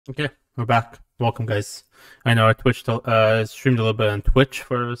Okay, we're back. Welcome, guys. I know I streamed a little bit on Twitch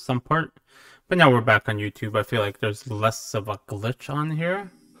for some part, but now we're back on YouTube. I feel like there's less of a glitch on here.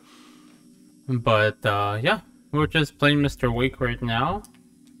 But yeah, we're just playing Mr. Wake right now.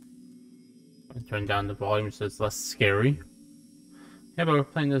 I'll turn down the volume so it's less scary. Yeah, but we're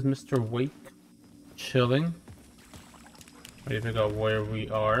playing as Mr. Wake, chilling. Ready to figure out where we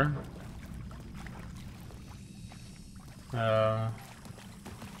are.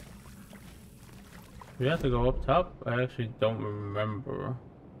 We have to go up top? I actually don't remember.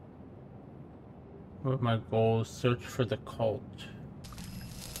 What my goal is, search for the cult.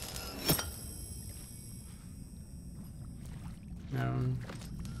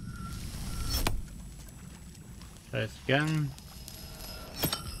 Try this again.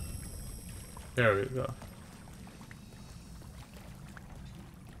 There we go.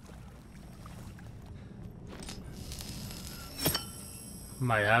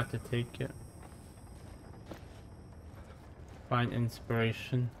 Might have to take it. Find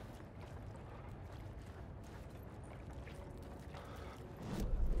inspiration.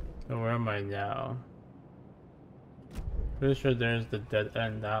 So where am I now? Pretty sure there's the dead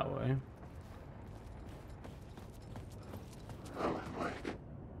end that way.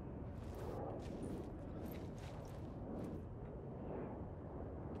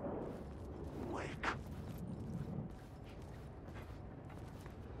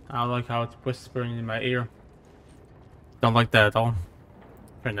 I don't like how it's whispering in my ear. Don't like that at all.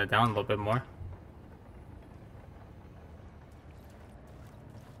 Turn that down a little bit more.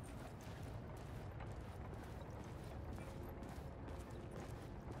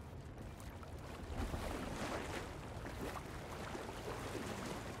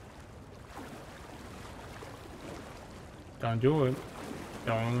 Don't do it.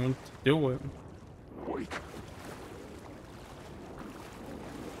 Don't do it.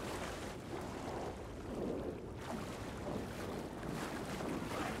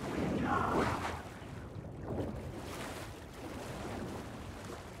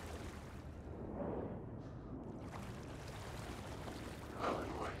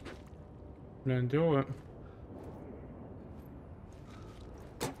 Don't do it.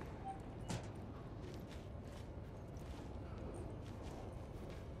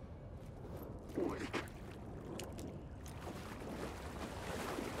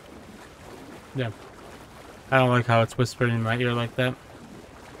 Yeah. I don't like how it's whispering in my ear like that.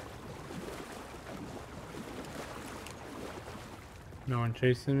 No one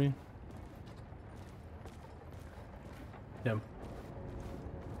chasing me? Yeah.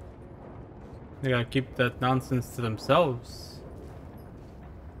 They gotta keep that nonsense to themselves.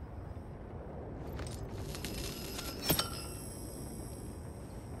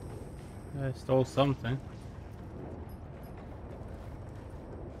 I stole something.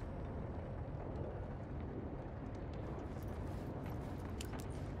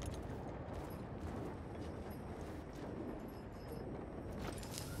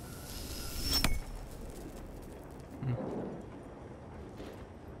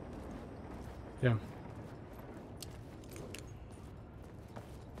 Yeah.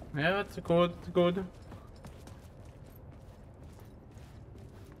 Yeah, that's good, good.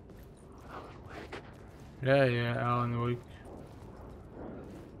 Yeah, Alan Wake.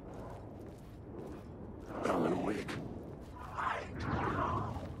 Alan Wake.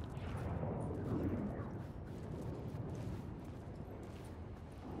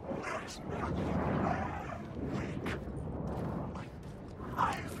 There's nothing Wake.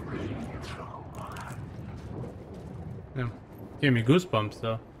 I've read through one. Yeah. Gave me goosebumps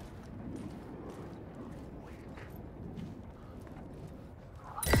though.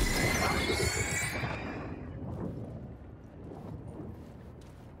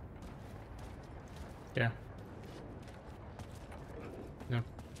 Yeah. Yeah.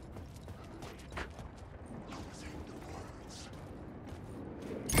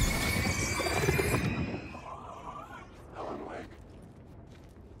 Alan Wake.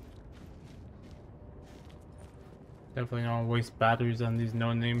 Definitely don't waste batteries on these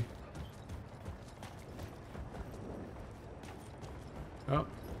no-name. Oh.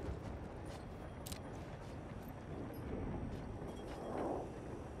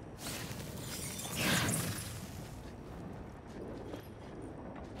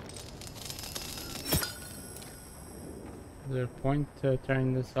 Is there a point to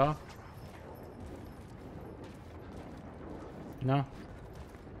turning this off? No.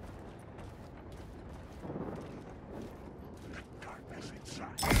 Darkness inside.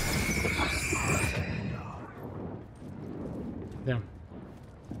 Damn.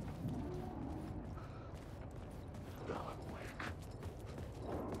 Alan Wake.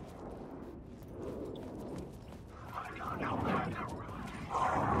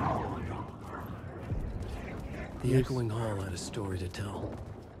 The echoing hall had a story to tell.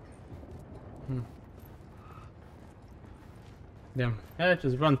 Yeah,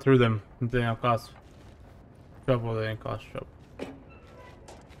 just run through them. They don't cause trouble, they don't cause trouble.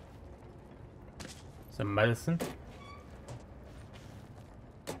 Some medicine.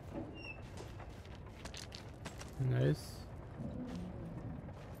 Nice.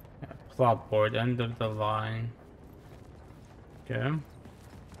 Yeah, plot board, end of the line. Okay.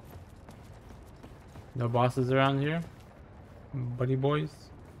 No bosses around here? Buddy boys?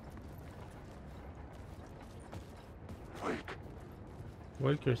 Wake.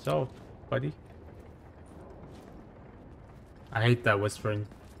 Wake yourself, buddy. I hate that whispering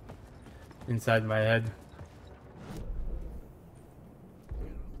inside my head.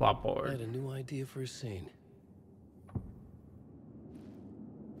 Plot I board. had a new idea for a scene.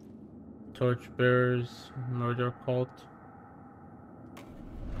 Torchbearers, murder cult.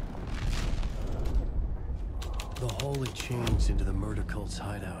 The hall had changed into the murder cult's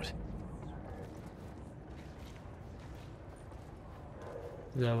hideout.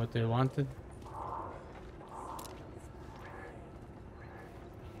 Is that what they wanted?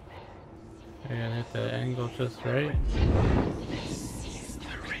 I gotta hit the angle just right.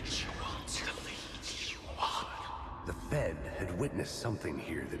 The Fed had witnessed something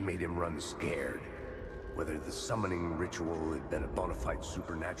here that made him run scared. Whether the summoning ritual had been a bona fide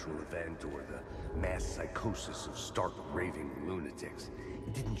supernatural event or the mass psychosis of stark raving lunatics,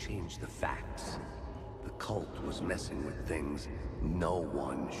 it didn't change the facts. The cult was messing with things no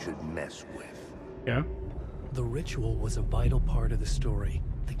one should mess with. Yeah. The ritual was a vital part of the story,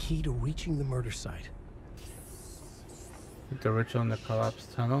 the key to reaching the murder site. The ritual in the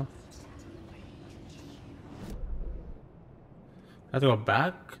collapsed tunnel. I have to go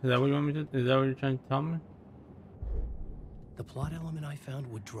back? Is that what you want me to? Is that what you're trying to tell me? The plot element I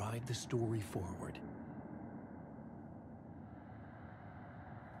found would drive the story forward.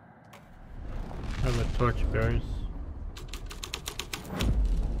 I have a torchbearers.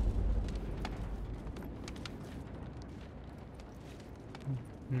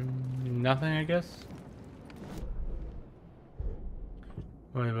 Nothing, I guess.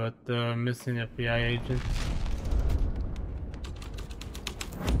 What about the missing FBI agent?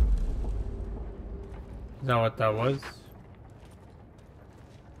 Is that what that was?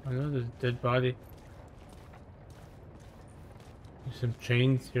 I know there's a dead body. There's some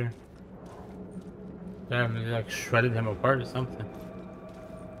chains here. Damn, they like shredded him apart or something.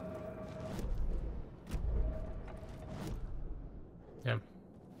 Yeah.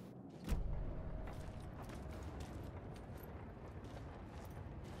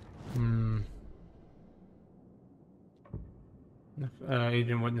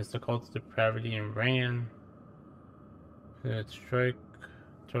 Agent witnessed the cult's depravity and ran. Strike.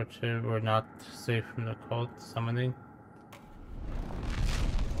 Torture were not safe from the cult summoning.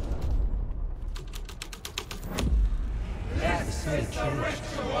 The scene changed.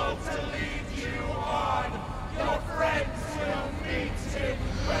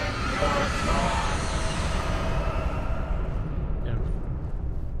 Yeah.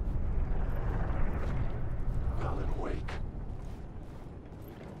 Alan Wake.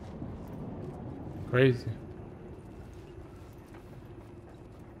 Crazy.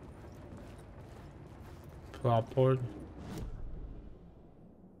 Plot board.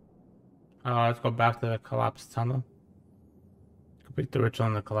 Let's go back to the collapsed tunnel. Complete the ritual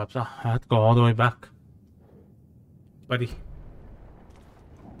in the collapse. I have to go all the way back. Buddy.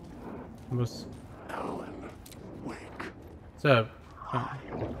 What's Alan Wake. up?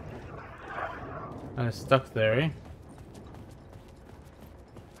 I'm stuck there, eh?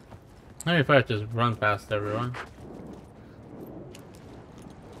 Maybe if I just run past everyone.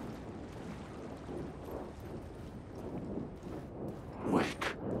 Wake.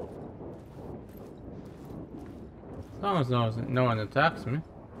 As long as no one attacks me.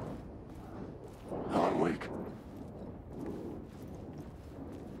 Alan Wake.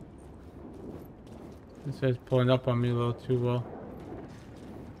 This guy's pulling up on me a little too well.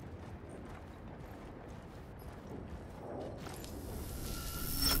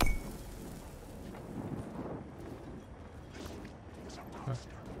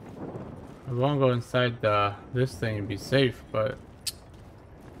 I won't go inside this thing and be safe, but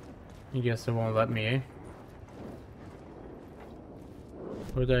I guess it won't let me, eh?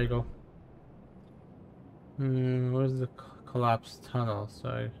 Where did I go? Where's the collapsed tunnel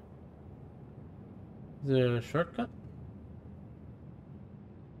side? Is there a shortcut?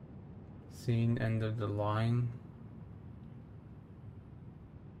 Scene, end of the line.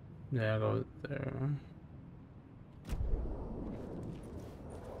 Yeah, I'll go there.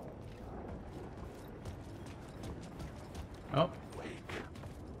 Oh. Wake.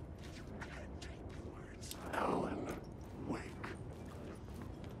 Alan, wake.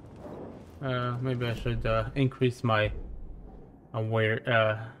 Maybe I should increase my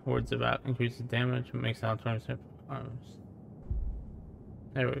words about increase the damage and makes out turns arms.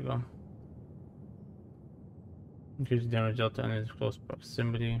 There we go. Increase the damage dealt to enemies close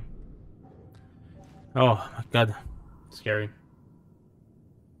proximity. Oh my god, scary.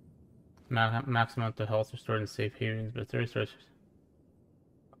 Max amount of health restored in safe havens, but 30 starts.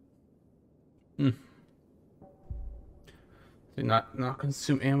 Do not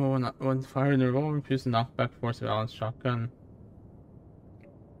consume ammo when firing the revolver. Reduce the knockback force of Alan's shotgun.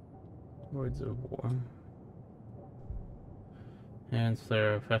 Words of war. And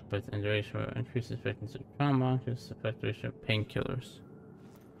Slayer effect by the duration increases effectiveness of trauma, increases effect duration of painkillers.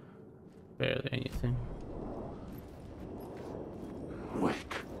 Barely anything.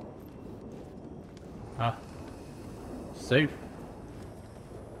 Wake. Ah. Safe.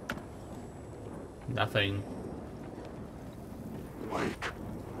 Nothing. Wake.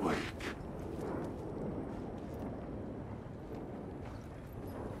 Wake.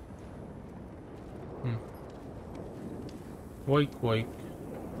 Wake, wake.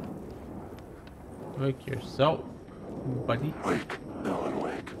 Wake yourself, buddy. Wake. Alan,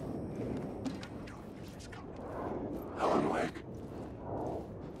 wake. Alan, wake.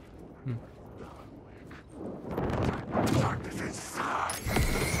 Darkness inside.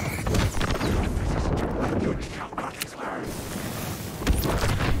 You shall not explain.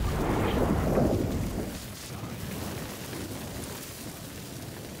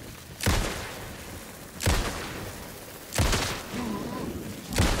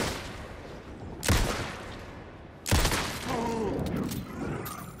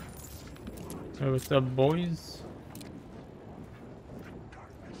 Hey, what's up, boys?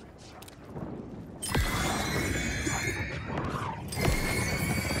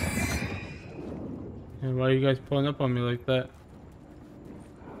 And why are you guys pulling up on me like that?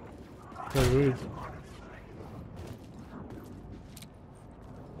 So rude.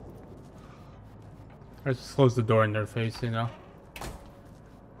 I just close the door in their face, you know?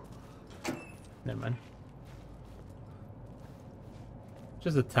 Never mind.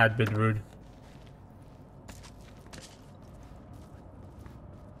 Just a tad bit rude.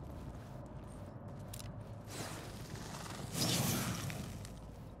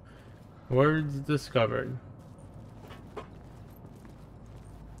 Words discovered.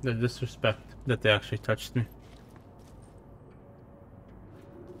 The disrespect that they actually touched me.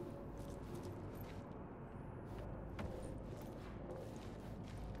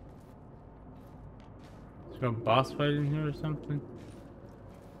 Is there a boss fight in here or something?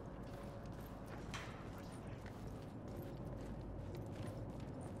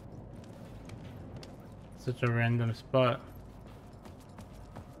 Such a random spot.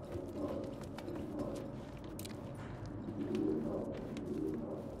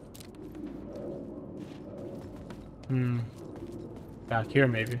 Back here,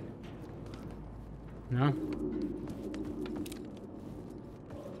 maybe. No?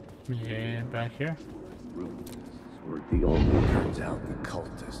 Yeah, back here. Turns out the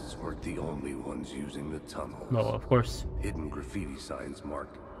cultists weren't the only ones using the tunnels. Well, of course. Hidden graffiti signs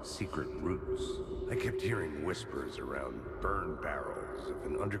marked secret routes. I kept hearing whispers around burn barrels of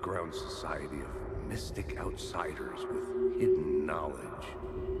an underground society of mystic outsiders with hidden knowledge.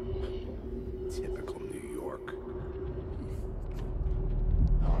 Typical New York.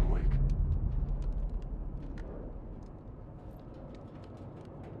 Alan, wake.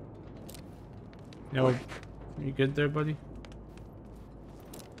 No, you good there, buddy?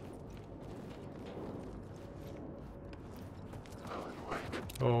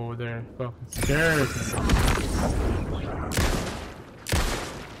 Oh, they're fucking scared.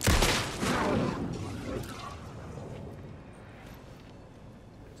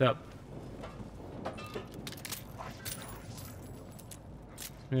 What's up?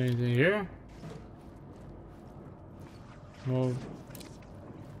 Anything here? Well.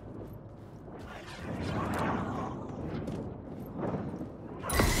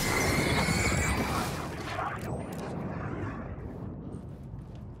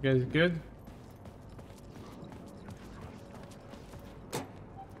 You guys good?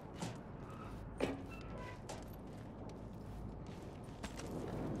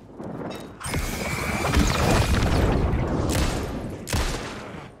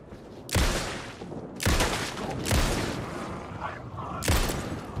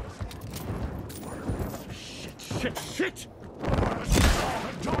 Shit! The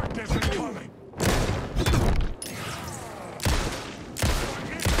darkness is coming!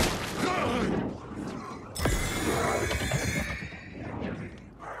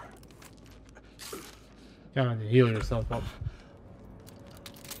 Trying to heal yourself up.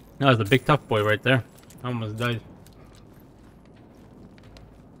 That was a big tough boy right there. I almost died.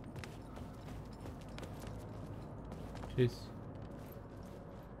 Jeez.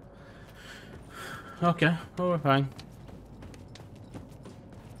 Okay, well, we're fine.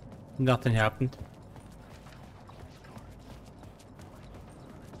 Nothing happened.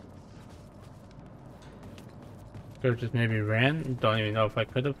 Could've just maybe ran. Don't even know if I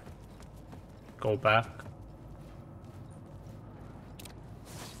could've. Go back.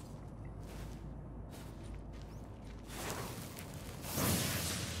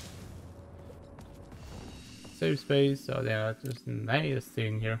 Save space. Oh yeah, there's nice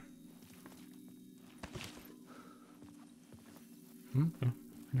thing here. Okay.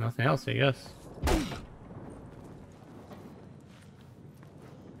 Nothing else, I guess.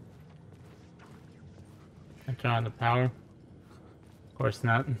 I turn on the power. Of course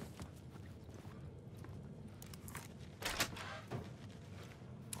not.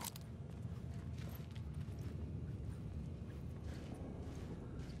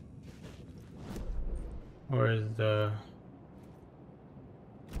 Where is the...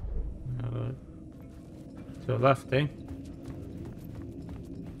 to the left, eh?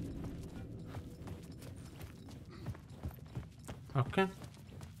 Okay.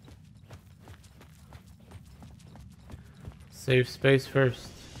 Save space first.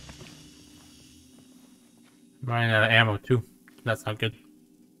 Running out of ammo too. That's not good.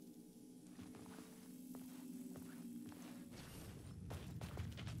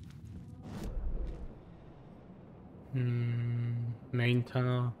 Main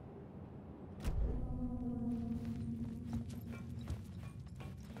tunnel.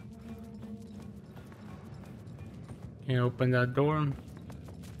 Can you open that door?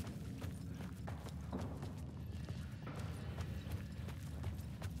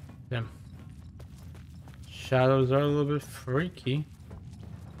 Damn. Shadows are a little bit freaky.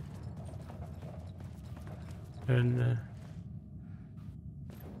 And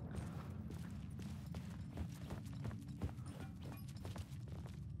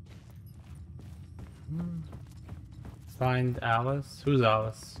find Alice. Who's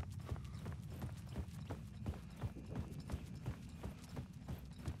Alice?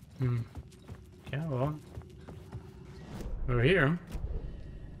 Okay, well, we're here.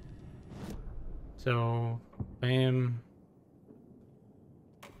 So, bam.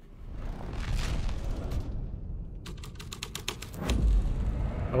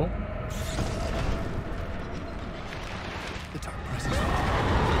 Oh. The dark presence.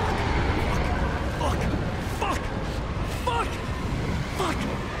 Fuck!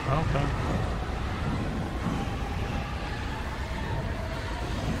 Okay.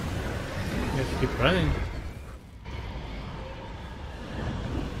 Let's keep running.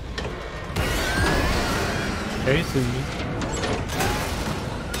 Chasing me.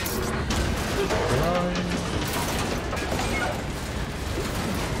 Run.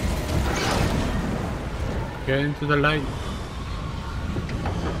 Get into the light.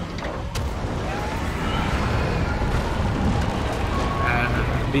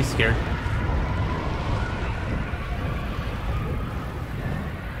 Be scared.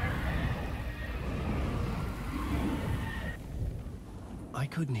 I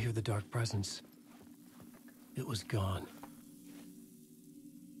couldn't hear the dark presence. It was gone.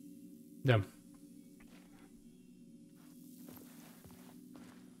 Damn.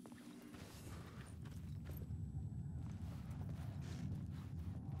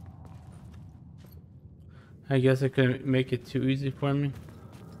 I guess I couldn't make it too easy for me.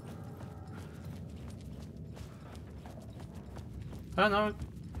 I don't know.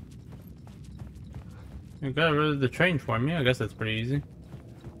 You got rid of the train for me. I guess that's pretty easy.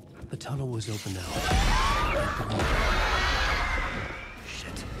 The tunnel was open now.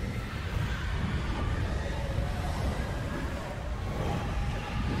 Shit.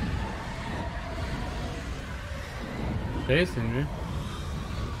 Chasing me.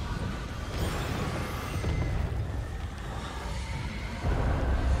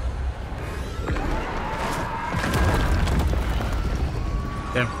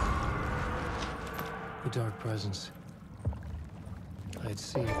 Damn. The dark presence. I had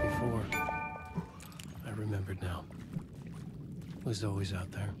seen it before. I remembered now. It was always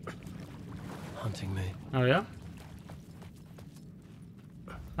out there, hunting me. Oh yeah?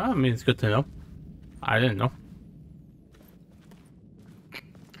 Oh, I mean, it's good to know. I didn't know.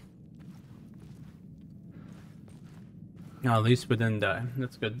 No, at least we didn't die.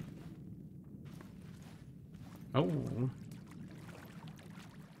 That's good. Oh.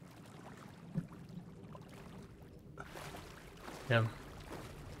 Yeah.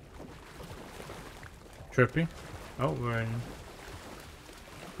 Trippy. Oh, we're in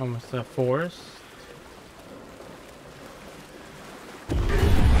almost a forest.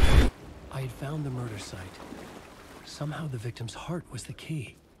 I had found the murder site. Somehow the victim's heart was the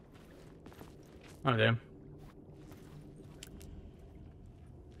key. Oh, damn.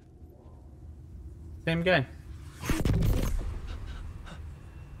 Same guy.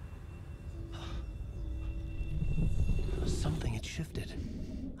 Something had shifted.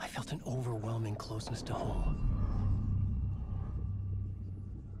 I felt an overwhelming closeness to home.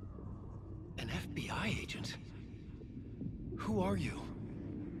 An FBI agent? Who are you?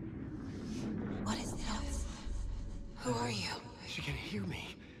 What is this? Who are you? She can hear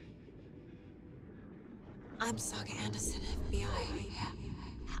me. I'm Saga Anderson, FBI.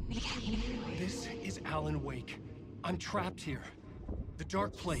 Help me get you. This is Alan Wake. I'm trapped here. The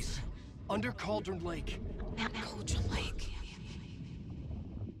dark place. Under Cauldron Lake. Mount Cauldron Lake.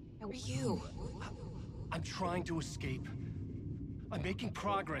 Who are you? I'm trying to escape. I'm making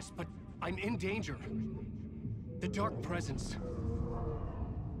progress, but I'm in danger. The Dark Presence.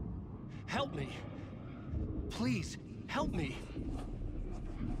 Help me. Please, help me.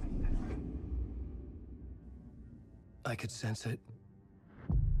 I could sense it.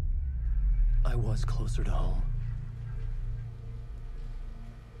 I was closer to home.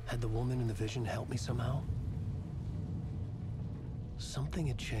 Had the woman in the vision helped me somehow? Something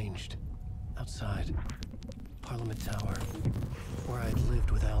had changed. Outside. Parliament Tower. Where I'd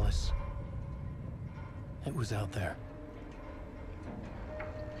lived with Alice. It was out there.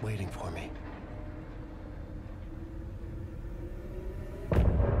 Waiting for me.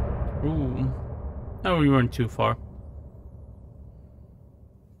 Ooh. Oh, we weren't too far.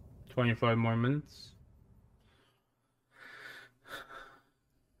 25 more minutes.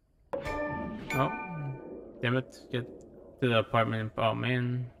 Oh. Damn it. Get to the apartment. Oh,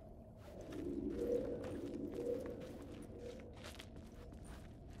 man.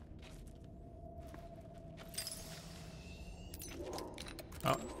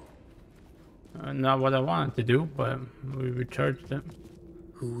 Oh. Not what I wanted to do, but we recharged it.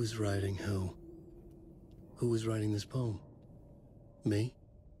 Who was writing who? Who was writing this poem? Me?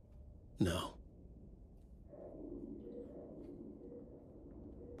 No.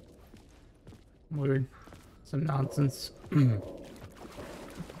 Weird. Some nonsense.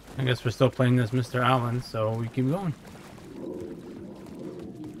 I guess we're still playing this Mr. Allen, so we keep going.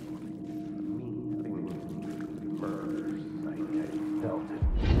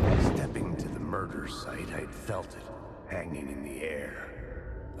 Stepping to the murder site, I'd felt it, hanging in the air.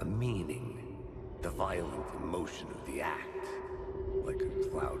 A meaning, the violent emotion of the act, like a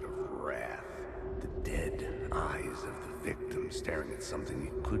cloud of wrath. The dead eyes of the victim staring at something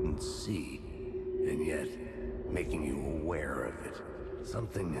you couldn't see, and yet making you aware of it.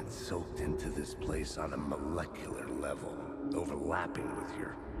 Something had soaked into this place on a molecular level, overlapping with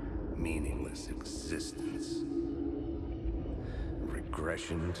your meaningless existence.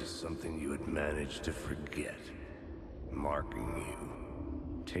 Regression to something you had managed to forget, marking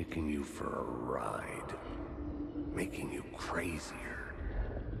you, taking you for a ride, making you crazier.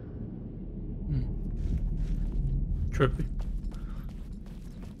 Trippy.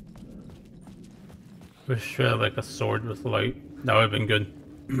 Wish I had like a sword with light. That would have been good.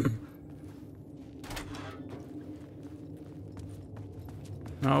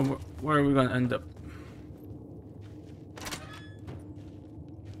 Now, where are we gonna end up?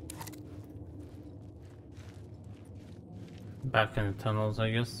 Back in the tunnels,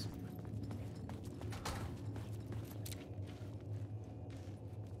 I guess.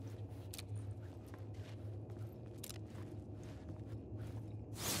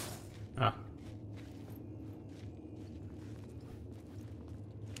 Ah.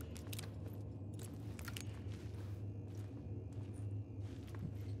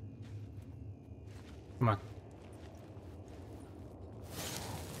 Come on.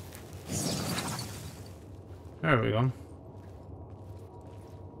 There we go.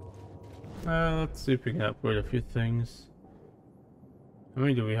 Let's see if we can upgrade a few things. How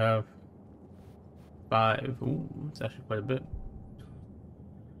many do we have? 5. Ooh, it's actually quite a bit.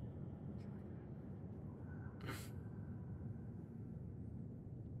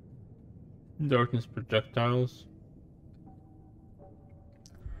 Darkness projectiles.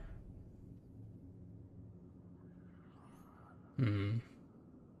 I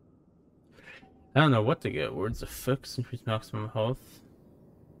don't know what to get. Words of fix, increase maximum health.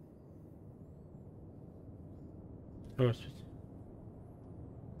 No,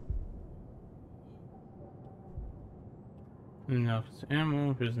 it's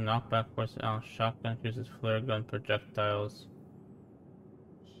ammo. Here's knockback force Allen shotgun. Here's his flare gun projectiles.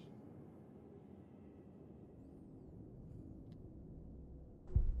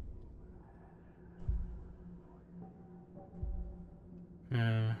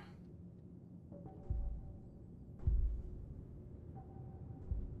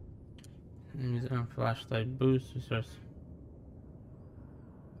 Damn, flashlight boost.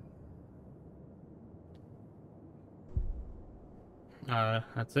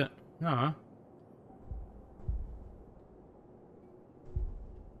 That's it. No.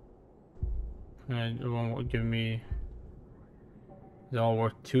 And it won't give me. Is it all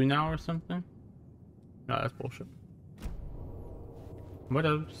worth 2 now or something? No, that's bullshit. What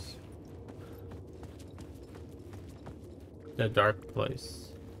else? The dark place.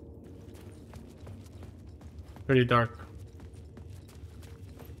 Pretty dark.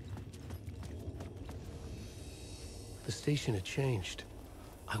 The station had changed.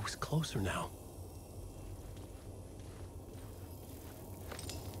 I was closer now.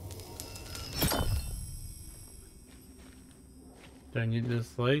 Do I need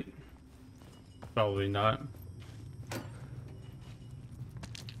this light? Probably not.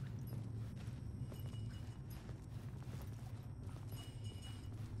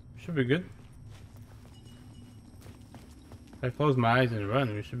 Should be good. If I close my eyes and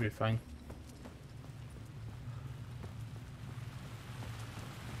run, we should be fine.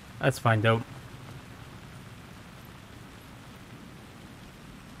 Let's find out.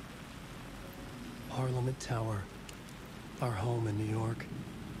 Parliament Tower. Our home in New York.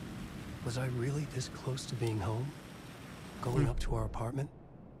 Was I really this close to being home? Going up to our apartment?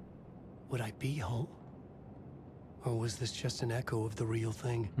 Would I be home? Or was this just an echo of the real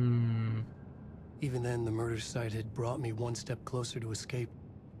thing? Even then, the murder site had brought me one step closer to escape.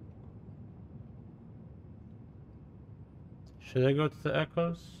 Should I go to the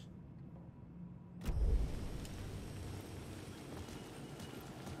echoes?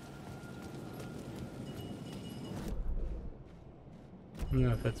 I don't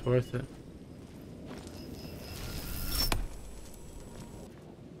know if it's worth it.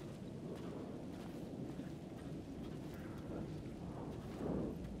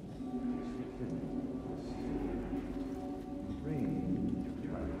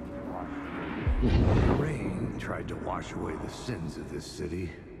 Rain tried to wash away the sins of this city.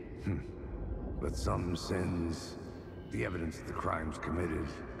 But some sins, the evidence of the crimes committed,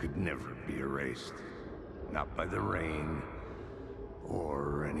 could never be erased. Not by the rain,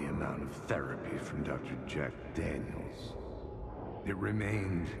 or any amount of therapy from Dr. Jack Daniels. It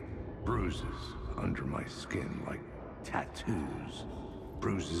remained bruises under my skin, like tattoos.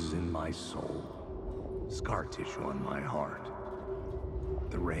 Bruises in my soul. Scar tissue on my heart.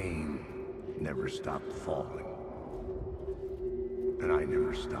 The rain never stopped falling. And I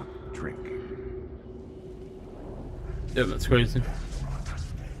never stopped drinking. Yeah, that's crazy.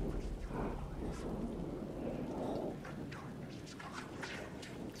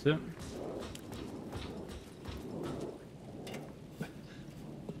 That's it.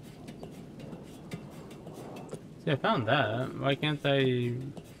 See, I found that. Why can't I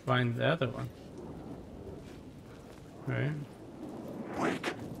find the other one? Right.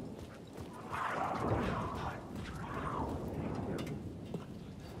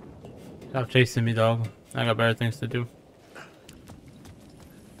 Stop chasing me, dog. I got better things to do.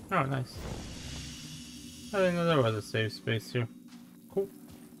 Oh, nice. I didn't know there was a safe space here. Cool.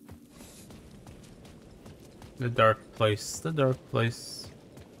 The dark place. The dark place.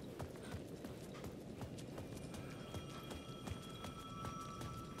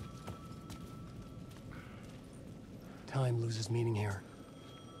 Time loses meaning here.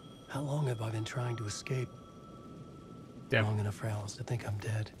 How long have I been trying to escape? Damn. Long enough for Alice to think I'm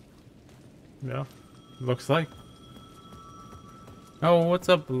dead. Yeah, looks like. Oh, what's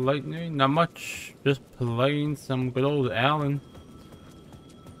up, Lightning? Not much. Just playing some good old Alan.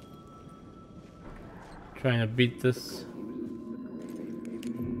 Trying to beat this.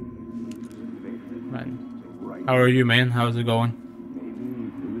 Man. How are you, man? How's it going?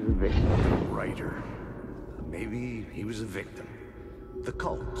 Maybe he was a victim. The writer. Maybe he was a victim. The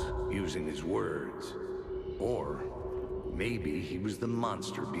cult, using his words. Or maybe he was the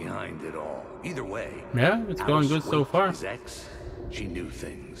monster behind it all. Either way. Yeah, it's going good so far. His ex, she knew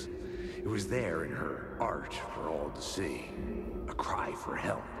things. It was there in her art for all to see. A cry for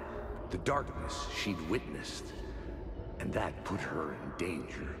help. The darkness she'd witnessed. And that put her in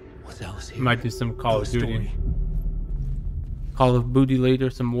danger. Was Alice here? Might do some Call of The Duty. story. Call of Duty later,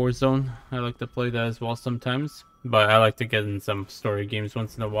 some Warzone. I like to play that as well sometimes. But I like to get in some story games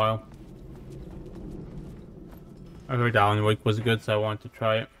once in a while. I heard Alan Wake was good, so I wanted to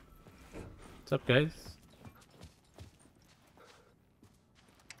try it. What's up, guys?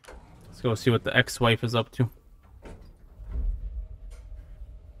 Let's go see what the ex-wife is up to.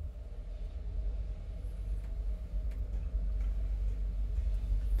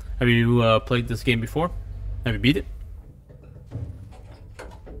 Have you played this game before? Have you beat it?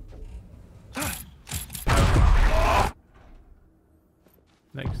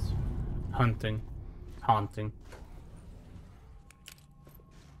 Like hunting, haunting.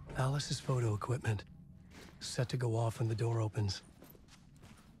 Alice's photo equipment. Set to go off when the door opens.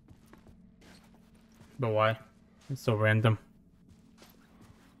 But why? It's so random.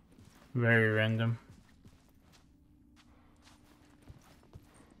 Very random.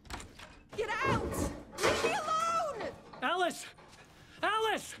 Get out! Leave me alone! Alice!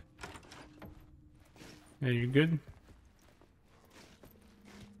 Alice! Are you good?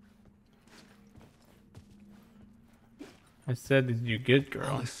 I said, is you good, girl?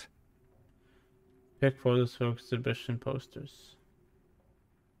 Alice. Pick photos for exhibition posters.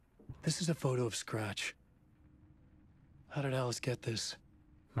 This is a photo of Scratch. How did Alice get this?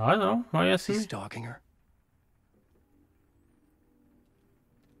 I don't know. Why are you Is he asking me? stalking her?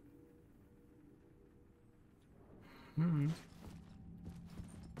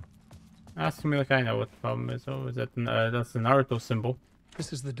 Asking me like I know what the problem is. Oh, is that that's the Naruto symbol?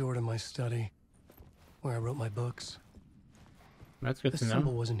 This is the door to my study, where I wrote my books. That's good This to know.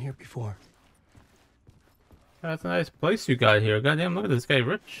 symbol wasn't here before. That's a nice place you got here. Goddamn, look at this guy,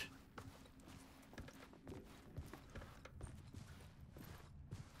 rich.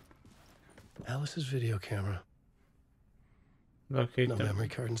 Alice's video camera. Locate No them. memory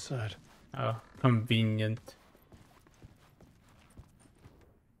card inside. Oh, convenient.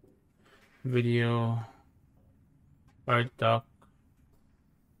 Video. Art doc.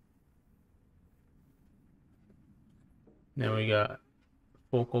 Then we got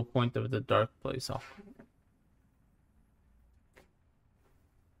focal point of the dark place. Oh.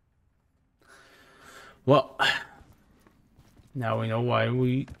 Well, now we know why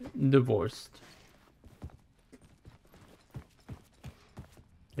we divorced.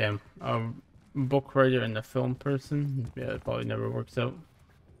 Damn, a book writer and a film person. Yeah, it probably never works out.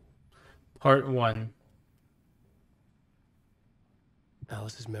 Part 1.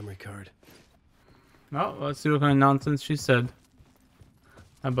 Alice's memory card. Well, let's see what kind of nonsense she said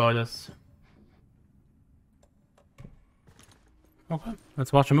about us. Okay,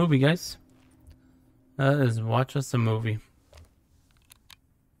 let's watch a movie, guys. That is watch us a movie.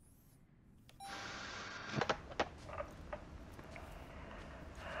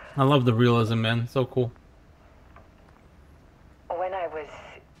 I love the realism, man. So cool. When I was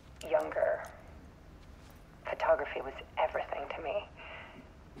younger, photography was everything to me.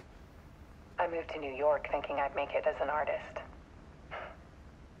 I moved to New York thinking I'd make it as an artist.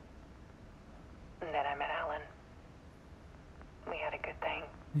 And then I met Alan. We had a good thing.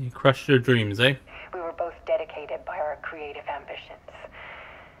 You crushed your dreams, eh? We were both dedicated by our creative ambitions.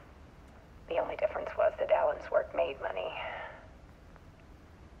 The only difference was that Alan's work made money.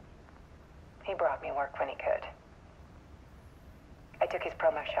 He brought me work when he could. I took his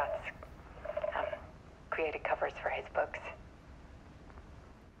promo shots, created covers for his books.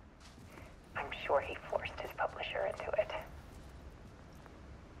 I'm sure he forced his publisher into it.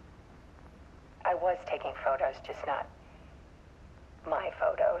 I was taking photos, just not my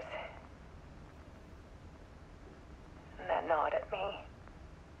photos. And that gnawed at me.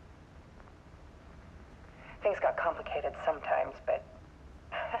 Things got complicated sometimes, but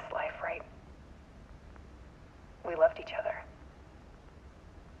that's life, right? We loved each other.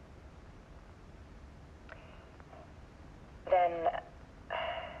 Then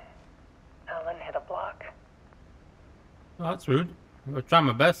Alan hit a block. Oh, that's rude. I'll try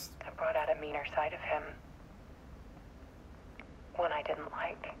my best. I brought out a meaner side of him. One I didn't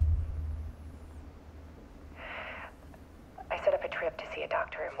like. I set up a trip to see a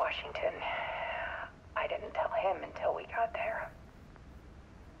doctor in Washington. I didn't tell him until we got there.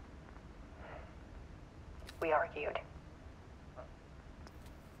 We argued.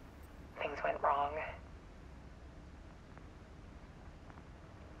 Things went wrong.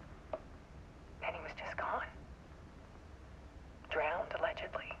 And he was just gone. Drowned,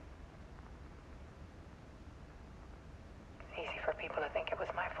 allegedly. It's easy for people to think it was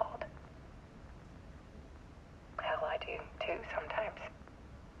my fault. Hell, I do too sometimes.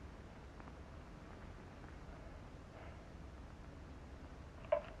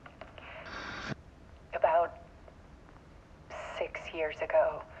 About 6 years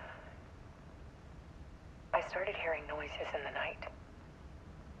ago, I started hearing noises in the night.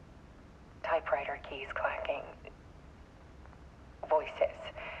 Typewriter keys clacking. Voices.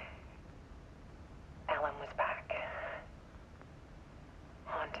 Alan was back.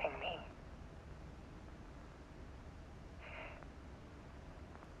 Haunting me.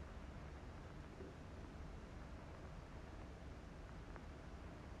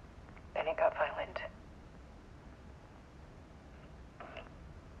 Then it got violent.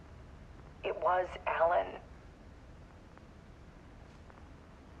 It was Alan.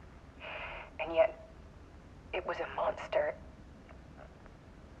 And yet, it was a monster.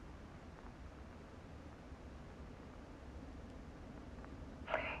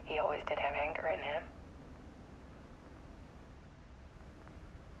 He always did have anger in him.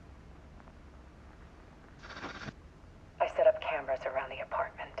 I set up cameras around the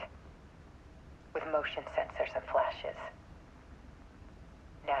apartment with motion sensors and flashes.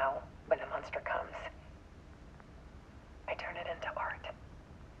 Now, when the monster comes, I turn it into art.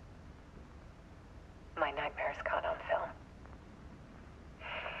 My nightmares caught on film.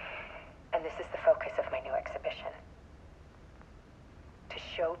 And this is the focus of my new exhibition. To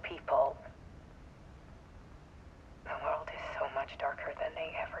show people the world is so much darker than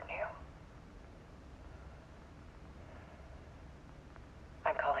they ever knew.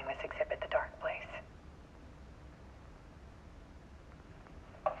 I'm calling this exhibit The Dark Place.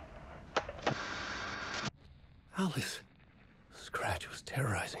 Alice. Scratch was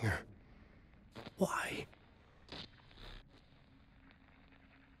terrorizing her. Why?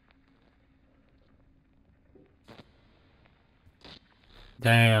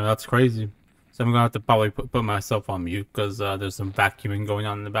 Damn, that's crazy. So I'm gonna have to probably put myself on mute because there's some vacuuming going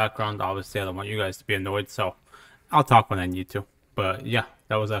on in the background. Obviously, I don't want you guys to be annoyed, so I'll talk when I need to. But yeah,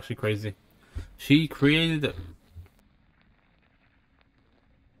 that was actually crazy. She created.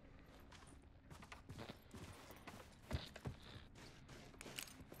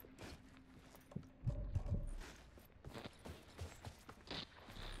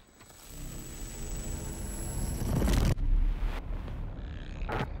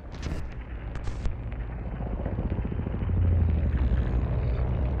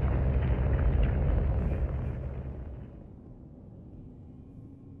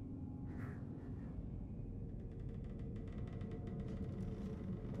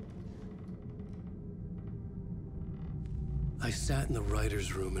 I sat in the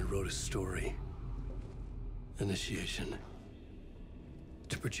writer's room and wrote a story. Initiation.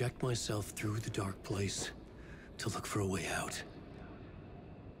 To project myself through the dark place, to look for a way out.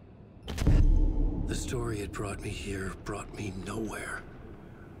 The story had brought me here, brought me nowhere.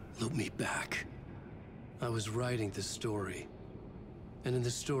 Looped me back. I was writing the story. And in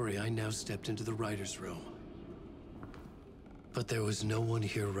the story, I now stepped into the writer's room. But there was no one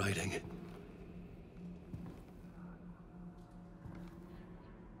here writing.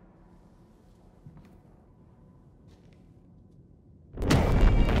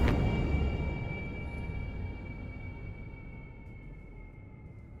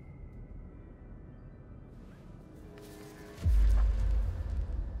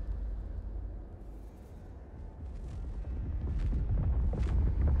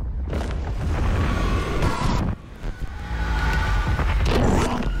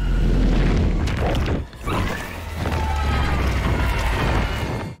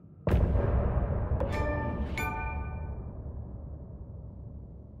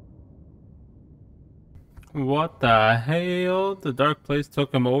 What the hell? The Dark Place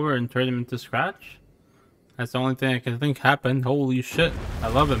took him over and turned him into Scratch? That's the only thing I can think happened. Holy shit. I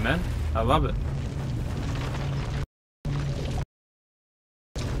love it, man. I love it.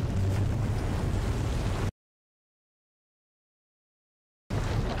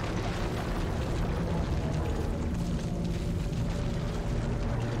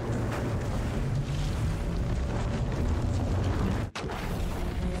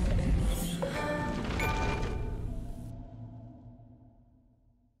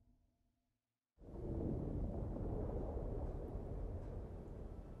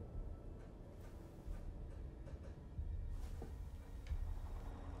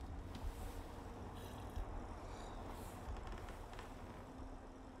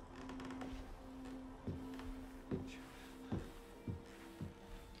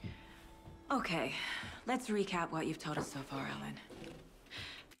 Okay, let's recap what you've told us so far, Alan.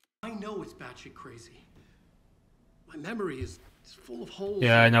 I know it's batshit crazy. My memory is full of holes.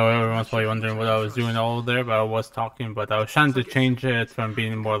 Yeah, I know everyone's probably wondering what I was doing all there, but I was talking, but I was trying to change it from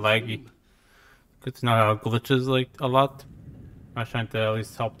being more laggy. Good to know how it glitches like a lot. I was trying to at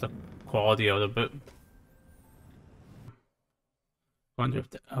least help the quality out a bit.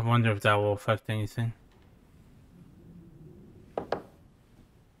 I wonder if that will affect anything.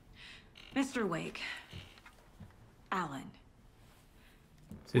 Mr. Wake. Alan.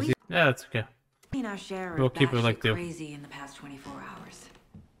 Yeah, that's okay. Seen our share We'll of keep it like batshit this. crazy in the past 24 hours.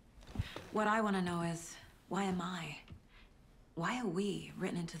 What I want to know is, why am I? Why are we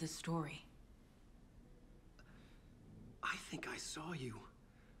written into the story? I think I saw you.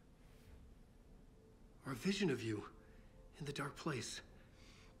 Or a vision of you in the dark place.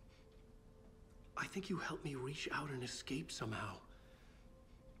 I think you helped me reach out and escape somehow.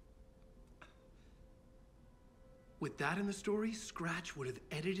 With that in the story, Scratch would have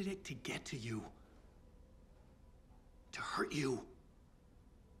edited it to get to you. To hurt you.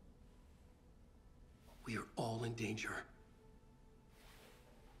 We are all in danger.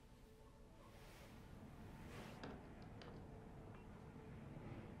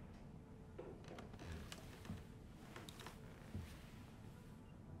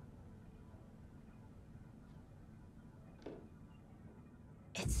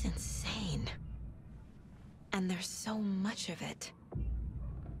 It's insane. And there's so much of it.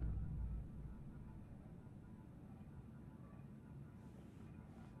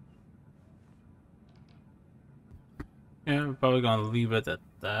 Yeah, we're probably gonna leave it at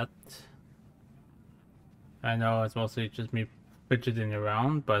that. I know it's mostly just me fidgeting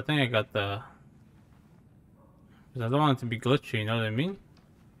around, but I think I got the... because I don't want it to be glitchy, you know what I mean?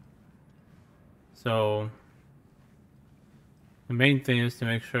 So... the main thing is to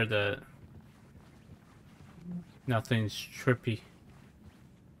make sure that nothing's trippy.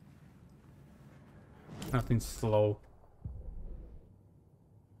 Nothing's slow.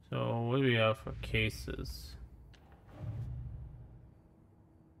 So what do we have for cases?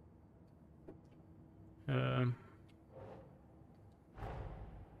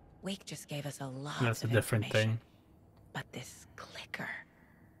 Wake just gave us a lot That's a of different information. thing. But this clicker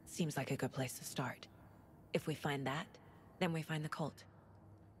seems like a good place to start. If we find that, then we find the cult.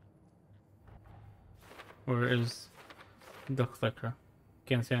 Where is the clicker?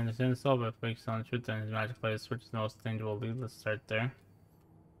 Can't say I understand this all, but if Wake's telling the truth, then his magic light switches no thing will lead. Let's start there.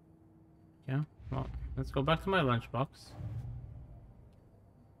 Yeah, well, let's go back to my lunchbox.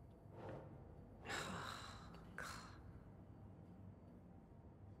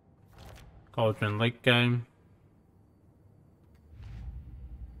 Cauldron Lake guy.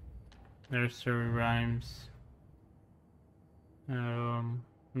 Nursery rhymes.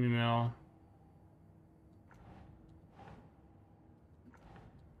 Email.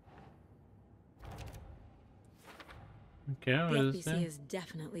 Okay, what The is FBC that? is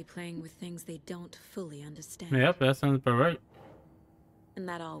definitely playing with things they don't fully understand. Yep, that sounds about right. And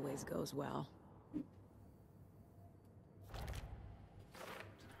that always goes well.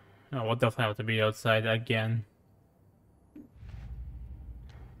 Oh, we'll definitely have to be outside again.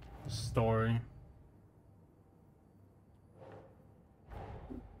 Story.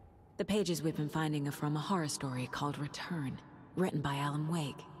 The pages we've been finding are from a horror story called Return, written by Alan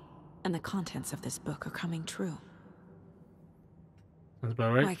Wake. And the contents of this book are coming true. Sounds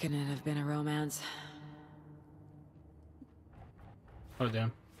about right. Why couldn't it have been a romance? Oh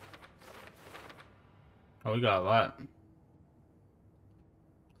damn. Oh, we got a lot.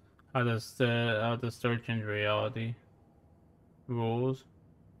 How does the story change reality? Rules.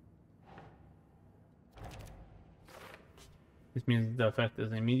 This means the effect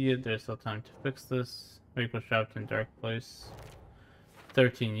is immediate. There's still time to fix this. Wake was trapped in dark place.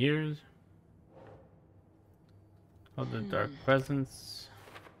 13 years. Called the Dark Presence.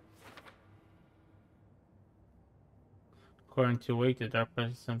 According to Wake, the Dark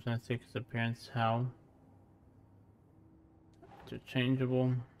Presence sometimes takes its appearance how?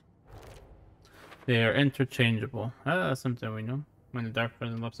 Interchangeable. They are interchangeable. That's something we know. When the Dark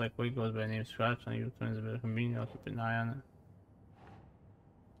Presence looks like Wake, goes by the name Scratch, and you twins a bit of convenient, I'll keep an eye on it.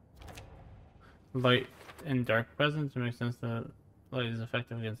 Light and Dark Presence, it makes sense that light is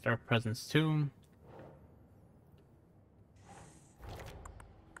effective against Dark Presence too.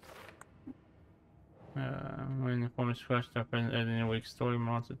 When the former Scratch Dark Presence editing a Wake story,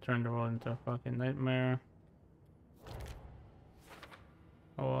 wants to turn the world into a fucking nightmare.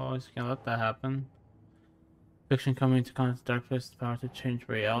 Oh well, I just can't let that happen. Fiction coming into contact with dark place, the power to change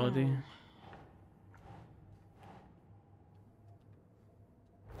reality.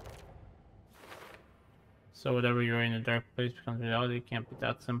 So whatever you're in a dark place becomes reality. It can't be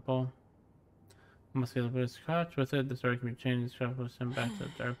that simple. Must get a bit of scratch with it. The story can be changed. The scratch will send back to the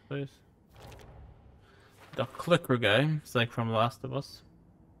dark place. The clicker guy. It's like from Last of Us.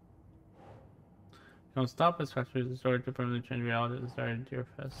 Don't stop it. Scratch the story to permanently change reality at the start of Deer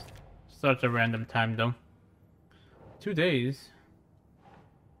Fest. Such a random time though. 2 days.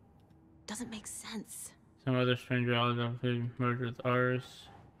 Doesn't make sense. Some other strange reality could merge with ours.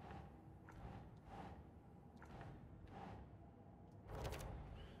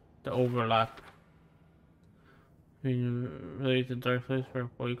 The overlap. Being related to Dark Place where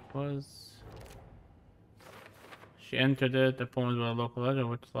Wake was. She entered it, the poem was a local legend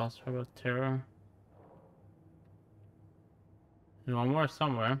which lost her about terror. There's one more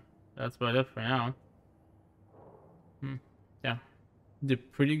somewhere. That's about it for now. Yeah.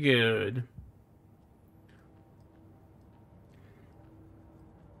 Did pretty good.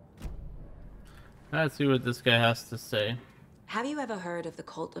 Let's see what this guy has to say. Have you ever heard of the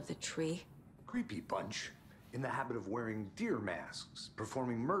Cult of the Tree? Creepy bunch. In the habit of wearing deer masks,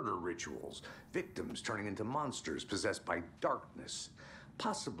 performing murder rituals, victims turning into monsters possessed by darkness.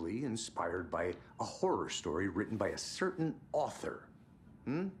 Possibly inspired by a horror story written by a certain author.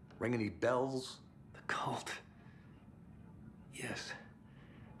 Ring any bells? The cult. Yes.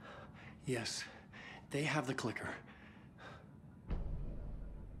 Yes. They have the clicker.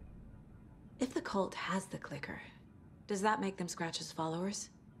 If the cult has the clicker, does that make them Scratch's followers?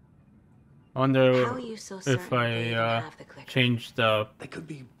 I wonder How are you so certain if they even I have the clicker? change the... They could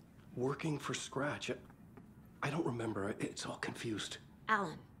be working for Scratch. I don't remember. It's all confused.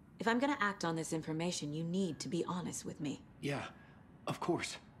 Alan, if I'm gonna act on this information, you need to be honest with me. Yeah, of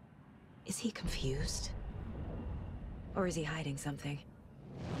course. Is he confused? Or is he hiding something?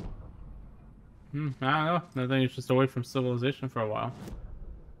 I don't know. I think it's just away from civilization for a while.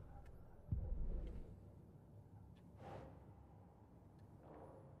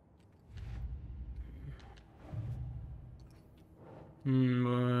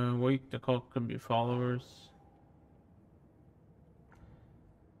 Wait, the cult could be followers.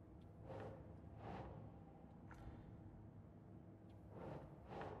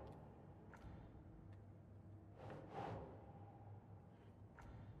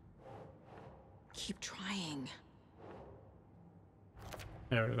 Keep trying.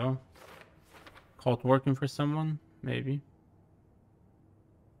 There we go. Cult working for someone? Maybe.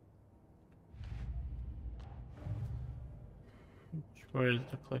 Where is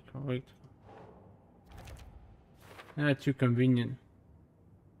the clicker? Wait. Too convenient.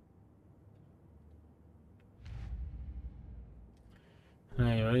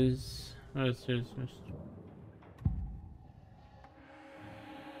 Anyways, let's just...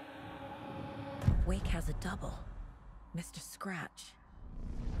 Wake has a double. Mr. Scratch.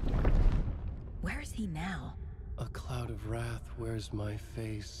 Where is he now? A cloud of wrath wears my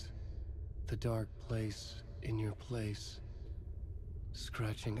face. The dark place in your place.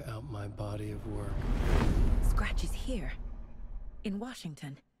 Scratching out my body of work. Scratch is here. In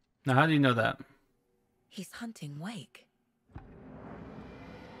Washington. Now, how do you know that? He's hunting Wake.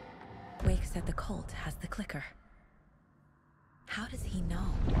 Wake said the cult has the clicker. How does he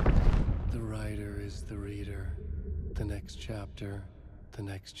know? The writer is the reader. The next chapter. The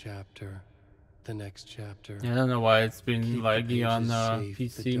next chapter. The next chapter. Yeah, I don't know why it's been Keep the laggy on pages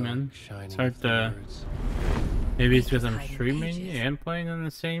safe, PC, the man. dark shining It's hard to... words. Maybe it's because I'm Hiding streaming pages. and playing on the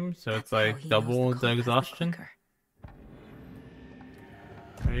same, so That's it's how like he knows double cult the has exhaustion. clicker.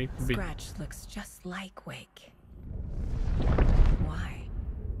 Right? Could be... Scratch looks just like Wake. Why?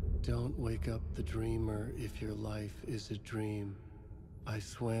 Don't wake up the dreamer if your life is a dream. I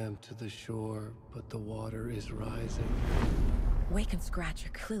swam to the shore, but the water is rising. Wake and Scratch are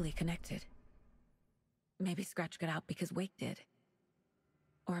clearly connected. Maybe Scratch got out because Wake did.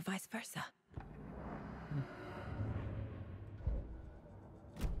 Or vice versa.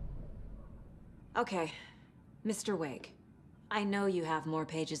 Okay, Mr. Wake. I know you have more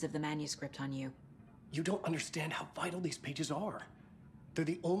pages of the manuscript on you. You don't understand how vital these pages are. They're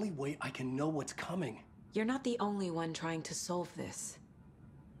the only way I can know what's coming. You're not the only one trying to solve this.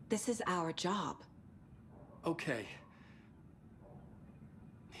 This is our job. Okay.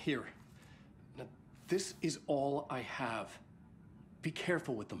 Here. Now, this is all I have. Be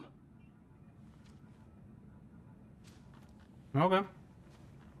careful with them. Okay.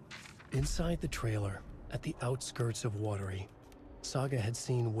 Inside the trailer, at the outskirts of Watery, Saga had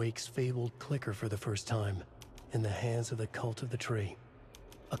seen Wake's fabled clicker for the first time, in the hands of the Cult of the Tree.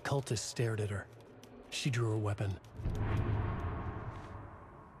 A cultist stared at her. She drew her weapon.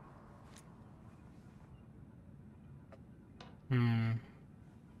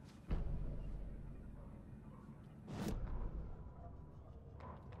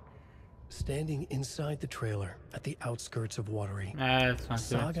 Standing inside the trailer, at the outskirts of Watery, It's not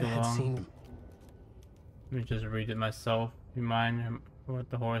Saga too had long. seen... Let me just read it myself. Remind what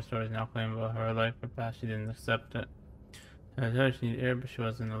the horror stories now claim about her life, but past she didn't accept it. I told her she needed air, but she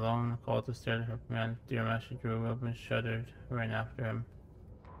wasn't alone. The call to stare at her command. Dear master drew up and shuddered, ran after him.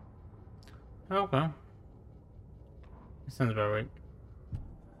 Okay. That sounds about right.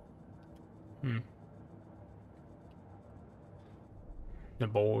 The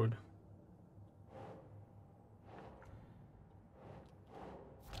board.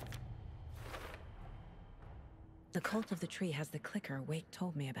 The Cult of the Tree has the clicker Wake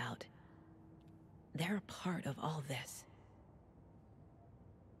told me about. They're a part of all this.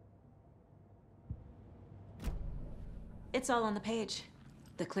 It's all on the page.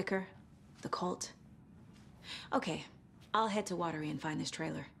 The clicker, the cult. Okay, I'll head to Watery and find this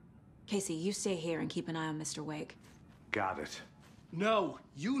trailer. Casey, you stay here and keep an eye on Mr. Wake. Got it. No,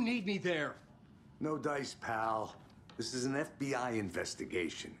 you need me there. No dice, pal. This is an FBI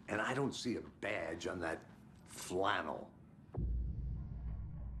investigation, and I don't see a badge on that flannel.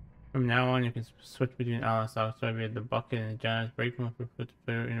 From now on, you can switch between Alice outside via the bucket and Janet's break room for put the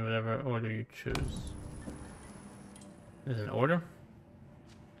player in whatever order you choose. There's an order?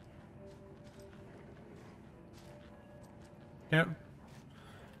 Yep.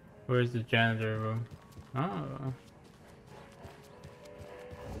 Where's the janitor room? Oh.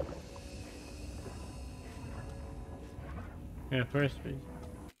 Yeah, first we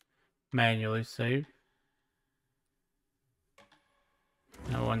manually save.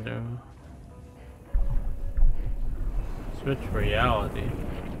 I wonder. Switch reality.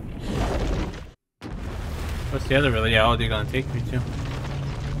 What's the other reality gonna take me to?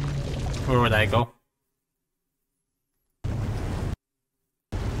 Where would I go?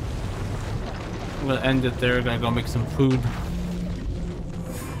 We'll end it there. Gonna go make some food.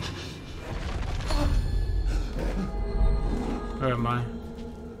 Where am I?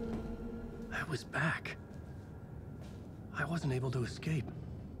 I was back. I wasn't able to escape.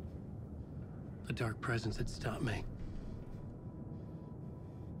 The dark presence had stopped me.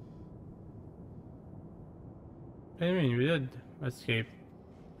 What do you mean you did escape?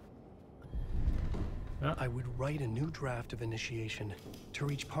 Oh. I would write a new draft of initiation to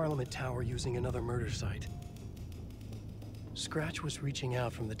reach Parliament Tower using another murder site. Scratch was reaching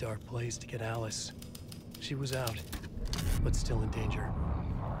out from the dark place to get Alice. She was out, but still in danger.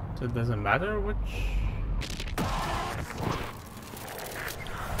 So it doesn't matter which?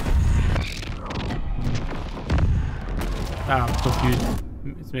 Ah, I'm confused.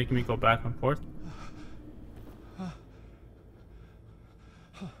 It's making me go back and forth.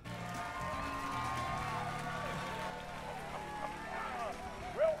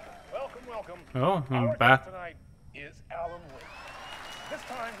 Welcome. Oh, I'm Our back. guest tonight is Alan Wake. This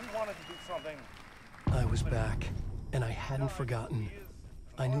time he wanted to do something. I was back, and I hadn't forgotten.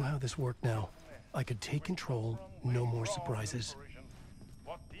 I knew how this worked now. I could take control, no more surprises.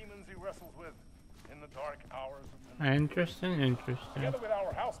 What demons he wrestles with in the dark hours of the night. Interesting. Together with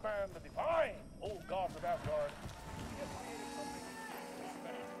our house band, the divine old gods of Asgard, we have created something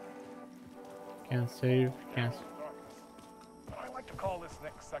special. Can't save, can't. Darkness. And I like to call this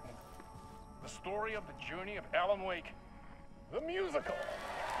next segment the story of the journey of Alan Wake, the musical.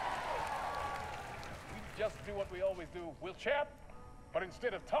 We just do what we always do. We'll chat, but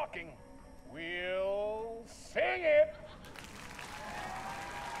instead of talking, we'll sing it.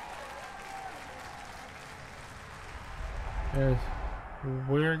 It's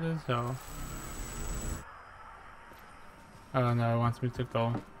weird as hell. Oh no, it wants me to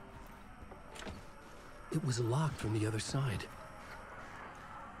go. It was locked from the other side.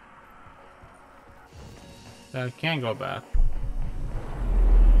 I can't go back.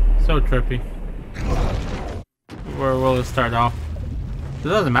 So trippy. Where will it start off? It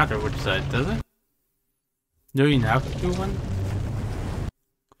doesn't matter which side, does it? Do you have to do one?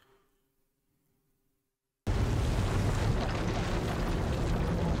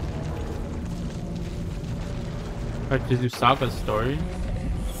 Or to do Saga's story?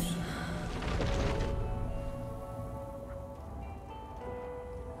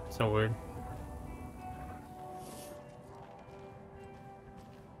 So weird.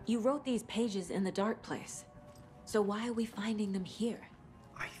 You wrote these pages in the dark place. So why are we finding them here?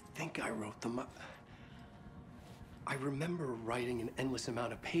 I think I wrote them up. I remember writing an endless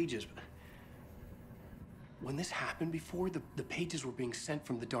amount of pages. When this happened before, the pages were being sent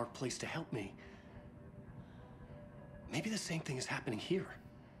from the dark place to help me. Maybe the same thing is happening here.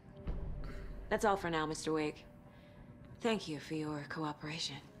 That's all for now, Mr. Wake. Thank you for your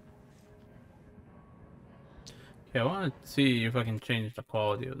cooperation. Okay, I want to see if I can change the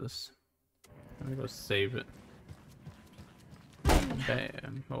quality of this. Let me go save it.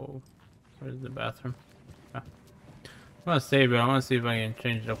 Bam. Oh, where's the bathroom? Ah. I want to save it. I want to see if I can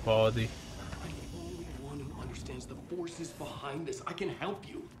change the quality. I'm the only one who understands the forces behind this. I can help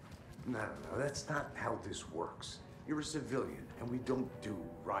you. No, that's not how this works. You're a civilian, and we don't do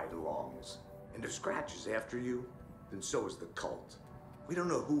ride-alongs. And if Scratch is after you, then so is the cult. We don't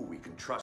know who we can trust